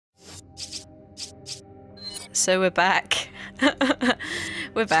So we're back.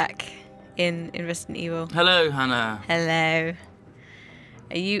 We're back in Resident Evil. Hello, Hannah. Hello.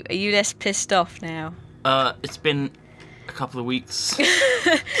 Are you less pissed off now? It's been a couple of weeks,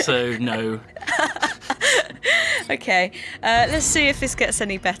 so no. Okay, let's see if this gets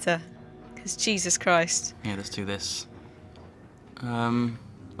any better. Because Jesus Christ. Yeah, let's do this.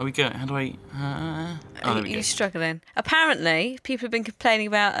 Are we going? How do I? Oh, there we go. You're struggling. Apparently, people have been complaining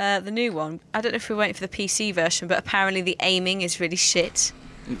about the new one. I don't know if we're waiting for the PC version, but apparently the aiming is really shit.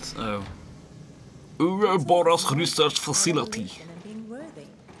 It's Ouroboros research facility.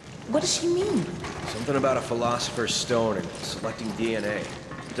 What does she mean? Something about a philosopher's stone and selecting DNA.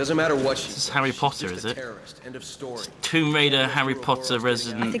 It doesn't matter what she. This is Harry Potter, is it? End of story. Tomb Raider, Harry Potter,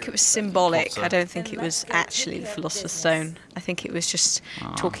 Resident. I think it was symbolic. Potter. I don't think it was actually the Philosopher's Stone. I think it was just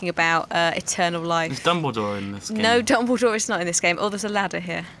talking about eternal life. Is Dumbledore in this game? No, Dumbledore is not in this game. Oh, there's a ladder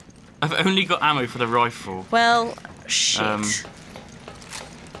here. I've only got ammo for the rifle. Well, shit.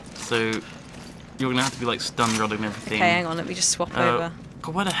 So you're gonna have to be like stun rodding everything. Okay, hang on. Let me just swap over.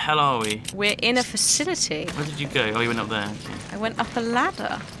 God, where the hell are we? We're in a facility. Where did you go? Oh, you went up there. Okay. I went up a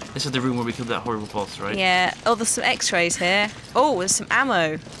ladder. This is the room where we killed that horrible boss, right? Yeah. Oh, there's some X-rays here. Oh, there's some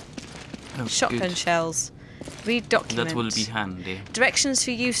ammo. Oh, Shotgun good. shells. Read document. That will be handy. Directions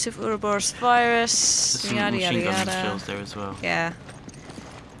for use of Ouroboros virus. There's some Yada yada machine gun yada. shells there as well. Yeah.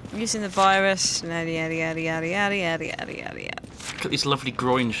 Using the virus. Yada yada yada yada yada yada yada yada yada. Look at these lovely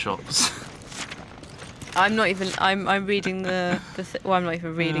groin shots. I'm not even. I'm reading the well, I'm not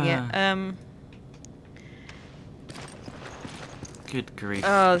even reading it. Good grief.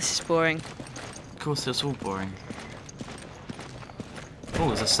 Oh, this is boring. Of course, it's all boring. Oh,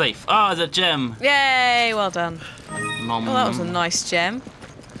 there's a safe. Ah, there's a gem. Yay! Well done. Nom. Oh, that was a nice gem.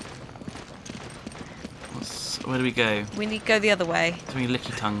 Where do we go? We need to go the other way. Too many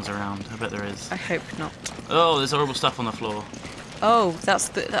licky tongues around. I bet there is. I hope not. Oh, there's horrible stuff on the floor. Oh, that's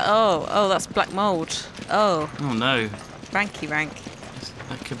that's black mold. Oh. Oh no. Ranky rank.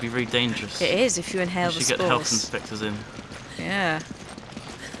 That could be very dangerous. It is if you inhale We the should get health spores. inspectors in. Yeah.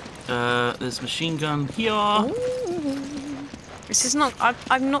 There's machine gun here. Ooh. This is not.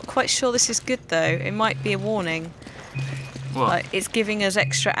 I'm not quite sure this is good though. It might be a warning. What? Like it's giving us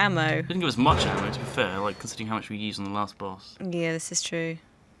extra ammo. I didn't give us much ammo, to be fair, like considering how much we used on the last boss. Yeah, this is true.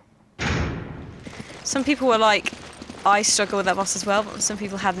 Some people were like, I struggle with that boss as well, but some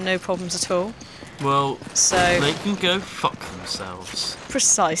people had no problems at all. Well, So they can go fuck themselves.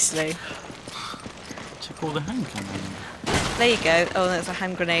 precisely. Took all the hand cannon. There you go. Oh, there's a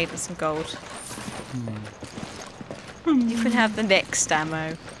hand grenade and some gold. You can have the next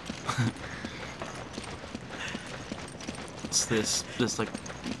ammo. What's this? There's like,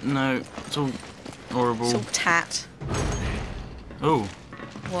 no, it's all horrible. It's all tat. Oh,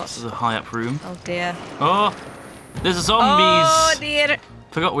 What? this is a high up room. Oh dear. Oh, there's a zombies. Oh dear.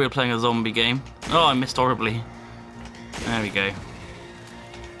 Forgot we were playing a zombie game. Oh, I missed horribly. There we go.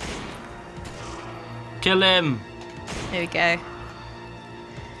 Kill him. Here we go.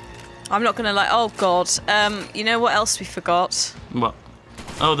 I'm not gonna like. Oh god. You know what else we forgot? What?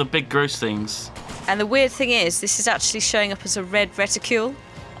 Oh, the big gross things. And the weird thing is, this is actually showing up as a red reticule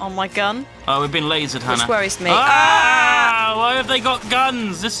on my gun, Oh, we've been lasered, Hannah. which worries me. Ah! Why have they got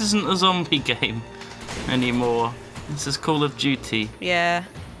guns? This isn't a zombie game anymore. This is Call of Duty. Yeah.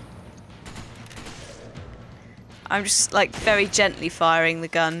 I'm just like very gently firing the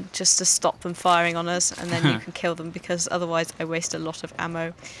gun just to stop them firing on us, and then you can kill them because otherwise I waste a lot of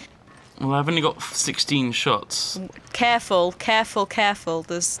ammo. Well, I've only got 16 shots. Careful, careful, careful.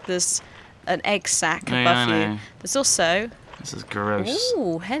 There's an egg sack Yeah, above I you. know. There's also. This is gross.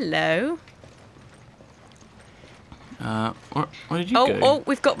 Ooh, hello. Where did you Oh, go? oh,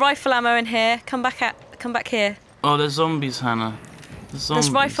 we've got rifle ammo in here. Come back here. Oh, there's zombies, Hannah. There's zombies.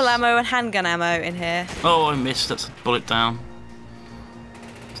 There's rifle ammo and handgun ammo in here. Oh, I missed. That's a bullet down.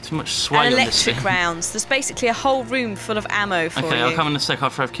 There's too much sway And on this electric thing. rounds. There's basically a whole room full of ammo for you. Okay, I'll come in a sec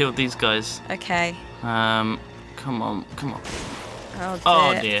after I've killed these guys. Okay. Come on. Oh dear.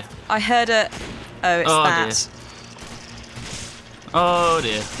 Oh dear. I heard a. Oh, it's Oh, that. Oh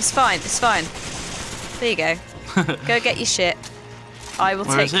dear. It's fine. It's fine. There you go. Go get your shit. I will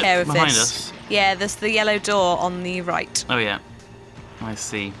Where take is it? care of Behind this. us? Yeah, there's the yellow door on the right. Oh yeah. I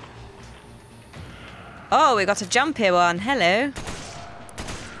see. Oh, we got a jump here one. Hello.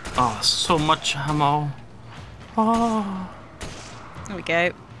 Oh, so much ammo. Oh. There we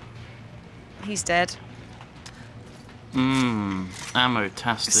go. He's dead.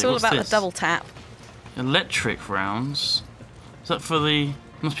 Ammo-tastic. It's all What's about this? the double tap. Electric rounds. Is that for the?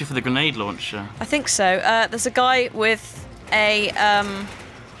 Must be for the grenade launcher. I think so. There's a guy with a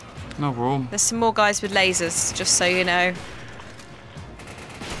No, we're all... There's some more guys with lasers, just so you know.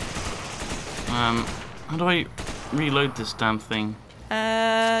 How do I reload this damn thing?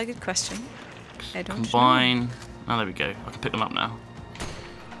 Good question. I don't know. Combine. Oh, there we go. I can pick them up now.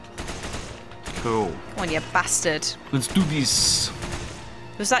 Cool. Come on, you bastard. Let's do this.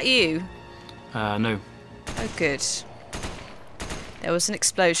 Was that you? No. Oh, good. There was an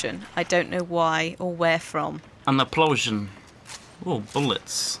explosion. I don't know why or where from. An explosion. Oh,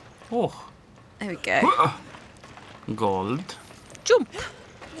 bullets. Oh. There we go. Gold. Jump.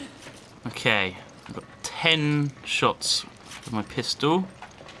 Okay. I've got 10 shots with my pistol.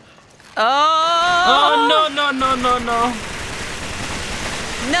 Oh! Oh, no.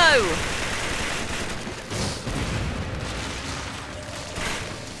 No!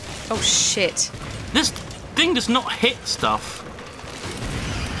 Oh, shit. This thing does not hit stuff.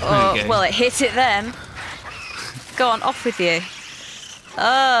 Oh, There we go. well, it hit it then. Go on, off with you.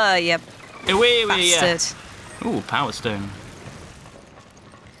 Oh, you Away, bastard. yeah. Ooh, power stone.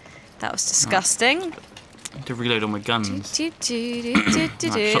 That was disgusting. I need to reload all my guns. Oh,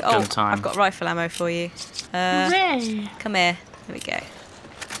 shotgun time. I've got rifle ammo for you. Hooray! Come here. There we go.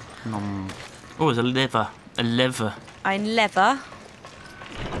 Oh, there's a lever. A lever. Ein lever.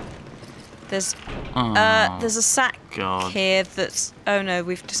 There's Oh, there's a sack God. here that's... Oh no,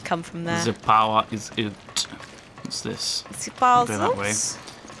 we've just come from there. The power is it. What's this? It's Go that way.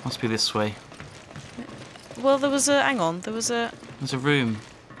 Must be this way. Well, there was a... Hang on. There was a... There's a room.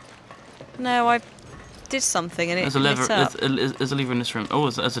 No, I did something and it There's a lever. lit up. There's a lever in this room. Oh,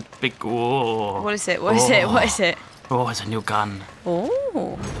 there's a big. Oh. What is it? What is it? What is it? Oh, it's a new gun.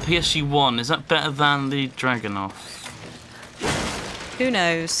 Oh. PSG-1. Is that better than the Dragunov? Who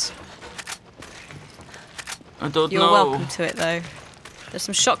knows? I don't You're know. welcome to it, though. There's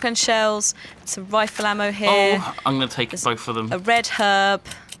some shotgun shells, some rifle ammo here, Oh, I'm gonna take both of them. a red herb.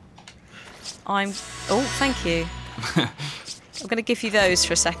 Oh, thank you. I'm going to give you those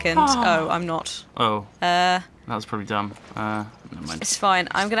for a second. Oh, I'm not. Oh. That was probably dumb. Never mind. It's fine.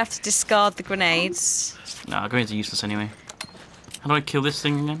 I'm going to have to discard the grenades. Nah, grenades are useless anyway. How do I kill this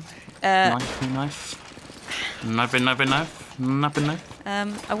thing again? Knife.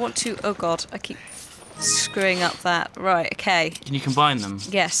 I want to... Oh, God. I keep screwing up that. Right, okay. Can you combine them?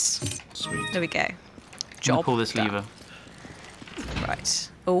 Yes. Sweet. There we go. I'm gonna Job pull this done. lever. Right.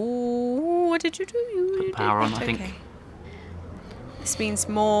 Oh, what did you do? Put the power on, I think. Okay. This means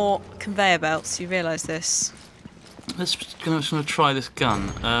more conveyor belts. You realise this? Let's gonna try this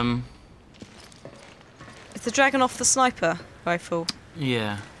gun. Is the dragon off the sniper rifle?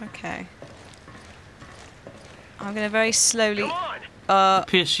 Yeah. Okay. I'm going to very slowly...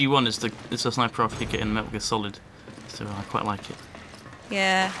 PSG-1 is the sniper rifle you get in Metal Gear Solid, so I quite like it.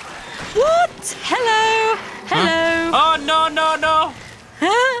 Yeah. What? Hello! Hello! Huh? Oh no!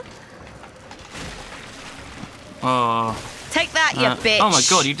 Huh? Oh. Take that, you bitch! Oh my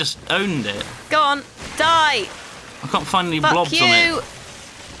god, you just owned it. Go on, die! I can't find any Fuck blobs you! on it.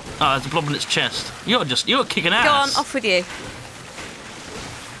 Oh, there's a blob in its chest. You're kicking ass. Go on, off with you.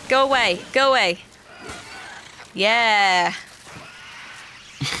 Go away, go away. Yeah.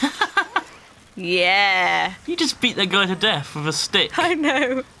 Yeah. You just beat that guy to death with a stick. I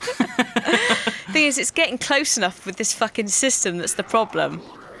know. Thing is, it's getting close enough with this fucking system that's the problem.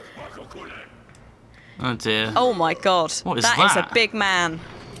 Oh dear. Oh my god. What is That is a that? big man.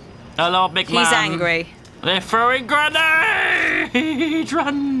 Hello, big man. He's angry. They're throwing grenades!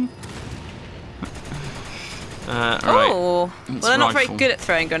 Run! Right. Oh. Well, It's they're not very rifle. good at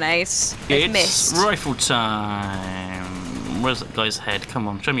throwing grenades. They've It's missed. rifle time. Where's that guy's head? Come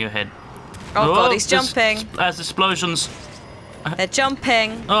on, show me your head. Oh god, he's there's- jumping. There's explosions. They're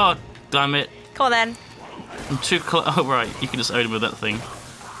jumping. Oh, damn it. Come on then. I'm too close. Oh, right. You can just own him with that thing.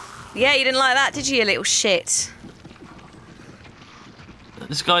 Yeah, you didn't like that, did you, you little shit?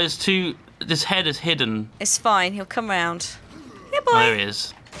 This guy is too... This head is hidden. It's fine, he'll come round. Yeah, boy. Oh, there he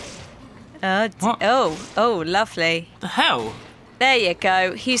is. What? Oh, lovely. The hell? There you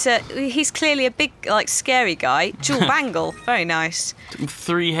go. He's clearly a big, like, scary guy. Dual bangle. Very nice. Took him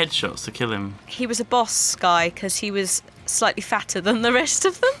 3 headshots to kill him. He was a boss guy because he was slightly fatter than the rest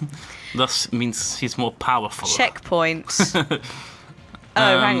of them. Thus means he's more powerful. Checkpoint.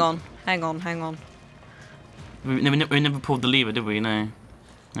 Oh, hang on. We never pulled the lever, did we? No.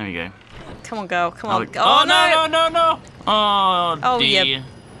 There we go. Come on, girl. Come on. Oh, no. Oh, dear. yeah.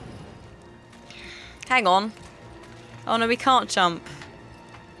 Hang on. Oh, no, we can't jump.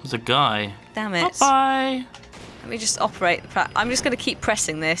 There's a guy. Damn it. Bye. Let me just operate the I'm just going to keep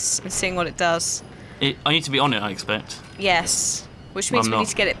pressing this and seeing what it does. I need to be on it, I expect. Yes. Which Well, means I'm we not. need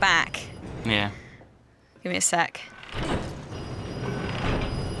to get it back. Yeah. Give me a sec.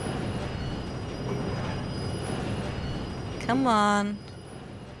 Come on.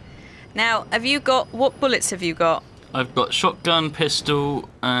 Now, have you got... What bullets have you got? I've got shotgun, pistol,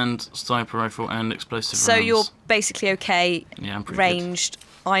 and sniper rifle, and explosive So rounds. you're basically okay, Yeah, I'm pretty ranged.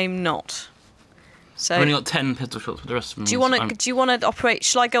 I'm not. So I've only got 10 pistol shots, but the rest of them... do you want to operate...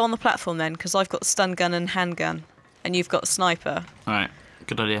 Shall I go on the platform then? Because I've got the stun gun and handgun. And you've got the sniper. Alright,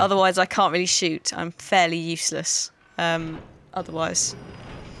 good idea. Otherwise, I can't really shoot. I'm fairly useless. Otherwise.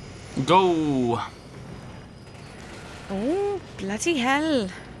 Go! Oh, bloody hell.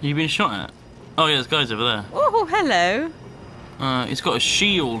 You been shot at? Oh yeah, there's guys over there. Oh, hello. He's got a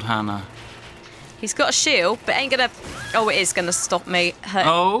shield, Hannah. He's got a shield, but ain't gonna... Oh, it is gonna stop me.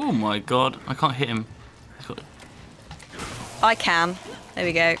 Oh my god, I can't hit him. He's got... I can. There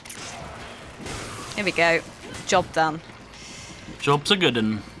we go. Here we go. Job done. Job's a good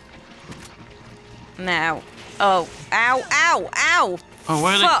one. Now. Oh, ow, ow, ow. Oh,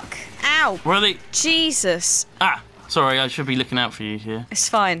 where are Fuck. Ow. Where are they? Jesus. Ah! Sorry, I should be looking out for you here. It's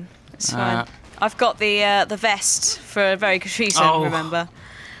fine. It's fine. I've got the vest for a very good reason, Oh. remember?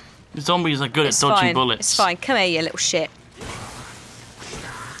 The zombies are good It's at dodging fine. bullets. It's fine. Come here, you little shit.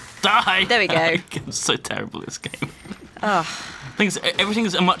 Die! There we go. I'm so terrible at this game. Oh.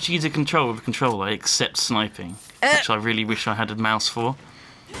 Everything's a much easier control with a controller, except sniping, which I really wish I had a mouse for.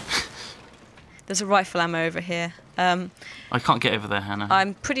 There's a rifle ammo over here. I can't get over there, Hannah.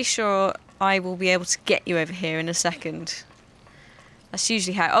 I'm pretty sure I will be able to get you over here in a second. That's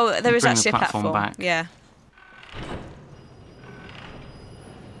usually how... Oh, there is Bring the actually a platform platform. back. Yeah.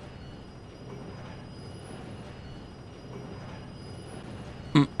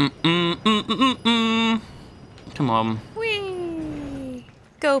 Come on. Whee!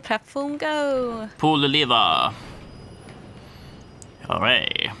 Go, platform, go! Pull the lever.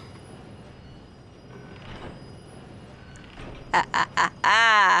 Hooray.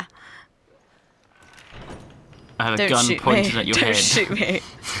 Ah! I have a Don't gun shoot pointed me. at your Don't head. shoot me.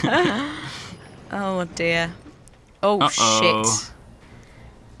 Oh dear. Oh Uh-oh. shit.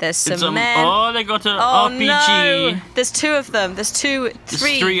 There's It's some men. oh, they got an Oh RPG. no! There's two of them. There's There's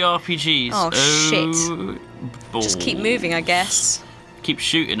three RPGs. Oh, shit. Just keep moving, I guess. Keep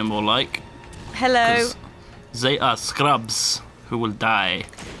shooting them more like. Hello. 'Cause they are scrubs who will die.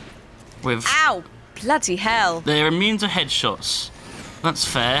 With Ow! Bloody hell. They're immune to headshots. That's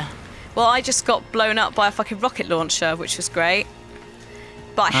fair. Well, I just got blown up by a fucking rocket launcher, which was great.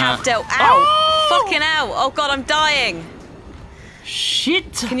 But I have dealt. Ow! Oh! Fucking ow! Oh god, I'm dying.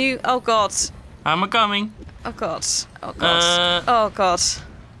 Shit! Can you? Oh god. I'm a coming. Oh god. Oh god. Oh god.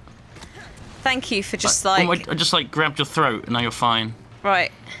 Thank you for just like. I just like grabbed your throat and now you're fine.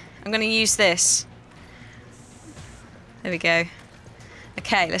 Right. I'm gonna use this. There we go.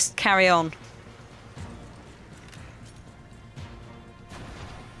 Okay, let's carry on.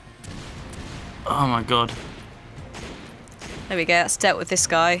 Oh my god. There we go. That's dealt with this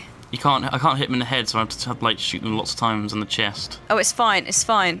guy. I can't hit him in the head, so I have to like shoot them lots of times in the chest. Oh, it's fine. It's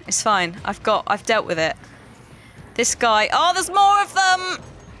fine. It's fine. I've dealt with it. This guy. Oh, there's more of them.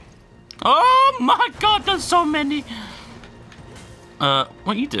 Oh my god, there's so many. What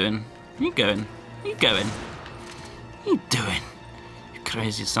are you doing? Where you going? Where you going? What are you doing? You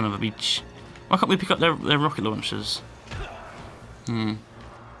crazy son of a bitch. Why can't we pick up their rocket launchers?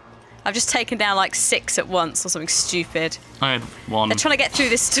 I've just taken down like 6 at once or something stupid. I had one. They're trying to get through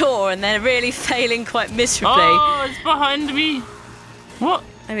this door and they're really failing quite miserably. Oh, it's behind me. What?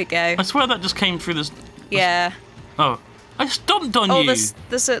 There we go. I swear that just came through this. Yeah. Oh, I stomped on Oh, you.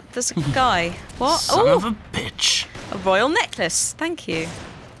 there's a guy. What? Son Oh, of a bitch. a royal necklace. Thank you.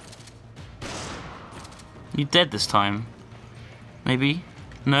 You dead this time? Maybe?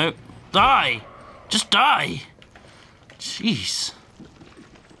 No. Die! Just die! Jeez.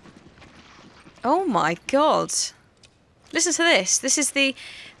 Oh my god. Listen to this.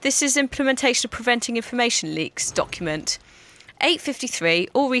 This is implementation of preventing information leaks document. 8:53,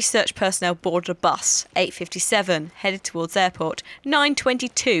 all research personnel boarded a bus. 8:57, headed towards airport.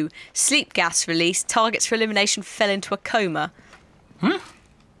 9:22, sleep gas release, targets for elimination fell into a coma.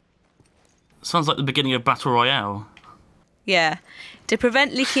 Sounds like the beginning of Battle Royale. Yeah. To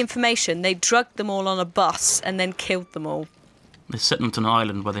prevent leaking information, they drugged them all on a bus and then killed them all. They set them to an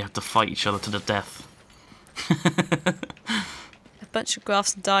island where they have to fight each other to the death. A bunch of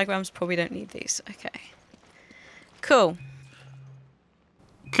graphs and diagrams, probably don't need these. Okay. Cool.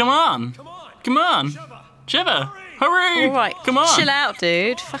 Come on! Come on! Shiver! Hurry! All right. Come on! Chill out,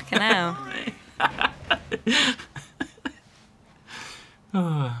 dude. Fucking hell.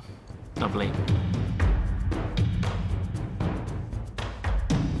 Oh, lovely.